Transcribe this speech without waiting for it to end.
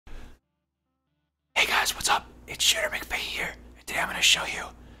Hey guys, what's up? It's Shooter McPhee here, and today I'm going to show you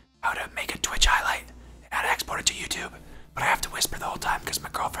how to make a Twitch highlight and how to export it to YouTube. But I have to whisper the whole time because my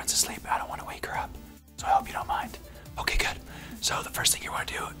girlfriend's asleep. I don't want to wake her up, so I hope you don't mind. Okay, good. So the first thing you want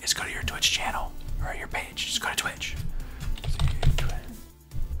to do is go to your Twitch channel or your page. Just go to Twitch.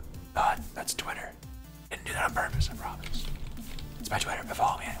 That's Twitter. Didn't do that on purpose, I promise. It's my Twitter, but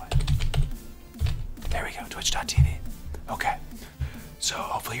follow me anyway. There we go, twitch.tv. Okay, so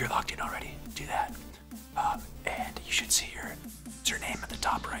hopefully you're logged in already. Do that. And you should see your username at the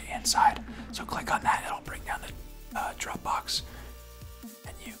top right hand side. So click on that, it'll bring down the Dropbox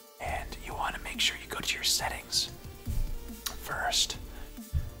menu. And you want to make sure you go to your settings first.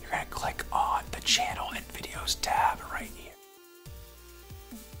 You're going to click on the channel and videos tab right here.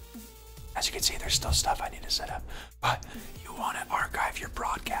 As you can see, there's still stuff I need to set up, but you want to archive your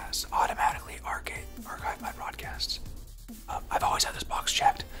broadcasts, automatically archive my broadcasts. I've always had this box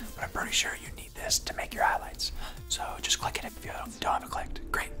checked, but I'm pretty sure you need this to make your highlights. So just click it if you don't have it clicked.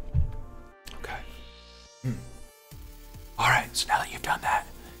 Great. Okay. Alright, so now that you've done that,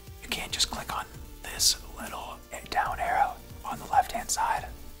 you can just click on this little down arrow on the left hand side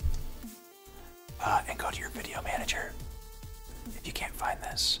and go to your video manager. If you can't find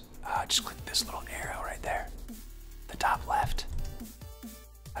this, just click this little arrow right there, the top left.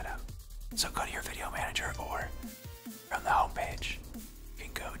 So go to your video manager, or from the home page, you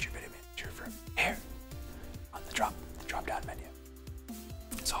can go to your video manager from here on the drop down menu.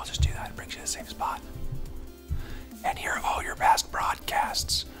 So I'll just do that. It brings you to the same spot. And here are all your past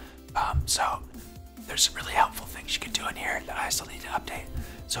broadcasts. So there's some really helpful things you can do in here that I still need to update.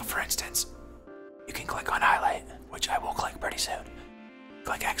 So for instance, you can click on highlight, which I will click pretty soon.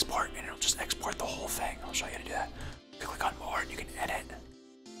 Click export and it'll just export the whole thing. I'll show you how to do that. You can click on more and you can edit.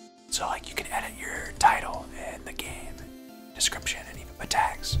 So like you can edit your title and the game, description, and even put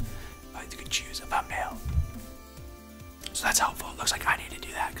tags. You can choose a thumbnail. So that's helpful. It looks like I need to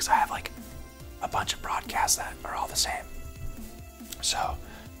do that because I have like a bunch of broadcasts that are all the same. So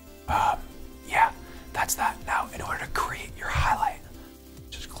yeah, that's that. Now in order to create your highlight,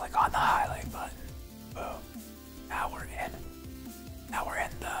 just click on the highlight button. Boom. Now we're in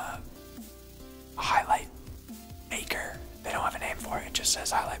the highlight maker. They don't have a name for it, it just says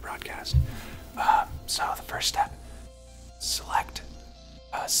highlight broadcast. So the first step, select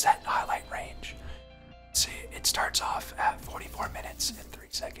set highlight range. See, it starts off at 44 minutes and 3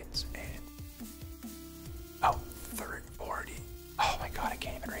 seconds and 40. Oh my god, I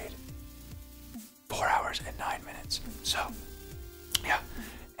can't even read. 4 hours and 9 minutes. So yeah,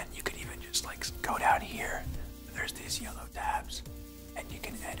 and you can even just like go down here. There's these yellow tabs, and you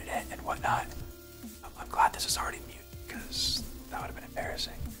can edit it and whatnot. I'm glad this is already muted because that would have been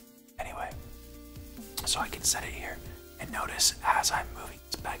embarrassing. Anyway, so I can set it here, and notice as I'm moving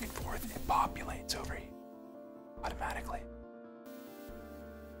this back and forth, it populates over here automatically.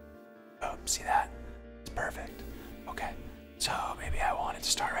 See that? It's perfect. Okay, so maybe I want it to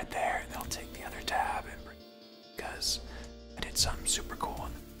start right there, and then I'll take the other tab and bring it because I did something super cool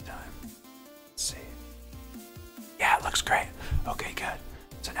in the meantime. Let's see. Yeah, it looks great. Okay, good.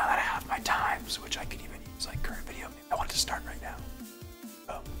 So now that I have my times, which I can even use like current video, I want it to start right now.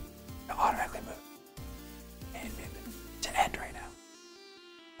 Boom. It'll automatically move. And maybe to end right now.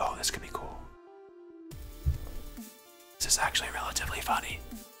 Oh, this could be cool. This is actually relatively funny.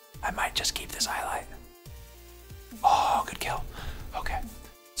 I might just keep this highlight. Oh, good kill. Okay,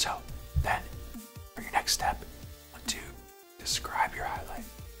 so then for your next step, I want to describe your highlight.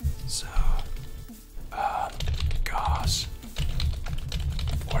 So, Gauze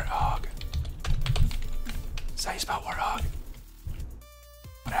Warthog. Is that how you spell Warthog?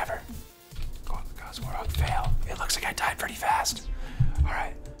 Whatever. Gauze Warthog fail. It looks like I died pretty fast.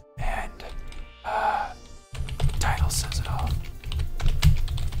 Alright, and title says it all.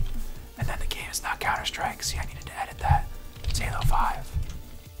 And then the game is not Counter-Strike. See, I needed to edit that. It's Halo 5.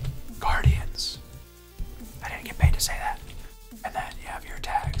 Guardians. I didn't get paid to say that. And then you have your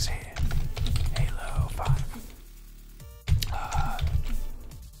tags here. Halo 5.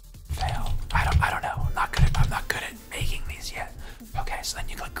 Fail. I don't know. I'm not good at making these yet. Okay, so then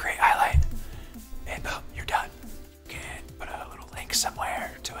you click create highlight, and boom, you're done. You can put a little link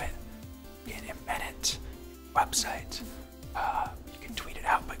somewhere to it. You can embed it. Website. You can tweet it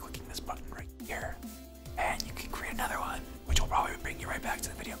out by clicking this button right here, and you can create another one, which will probably bring you right back to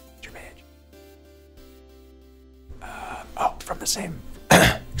the video page. From the same.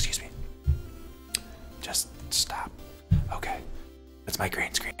 Excuse me. Just stop. Okay. That's my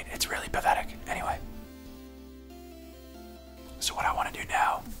green screen. It's really pathetic. Anyway. So what I want to do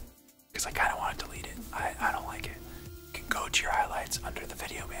now, because I kind of want to delete it. I don't like it. You can go to your highlights under the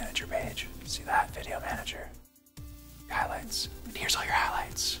video manager page. See that? Video manager. Highlights. And here's all your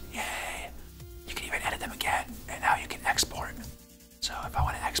highlights. Yay! You can even edit them again, and now you can export. So if I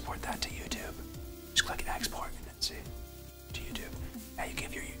want to export that to YouTube, just click export and then see to YouTube. Now you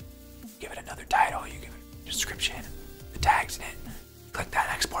give it another title, you give it a description, the tags in it. Click that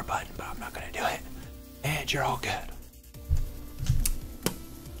export button, but I'm not gonna do it. And you're all good.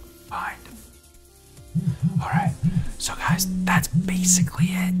 Fine. Alright, so guys, that's basically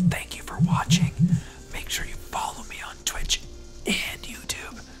it. Thank you for watching. Make sure you follow me on Twitch and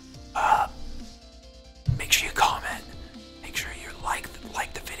YouTube. Make sure you comment. Make sure you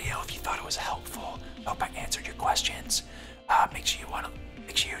like the video if you thought it was helpful. Hope I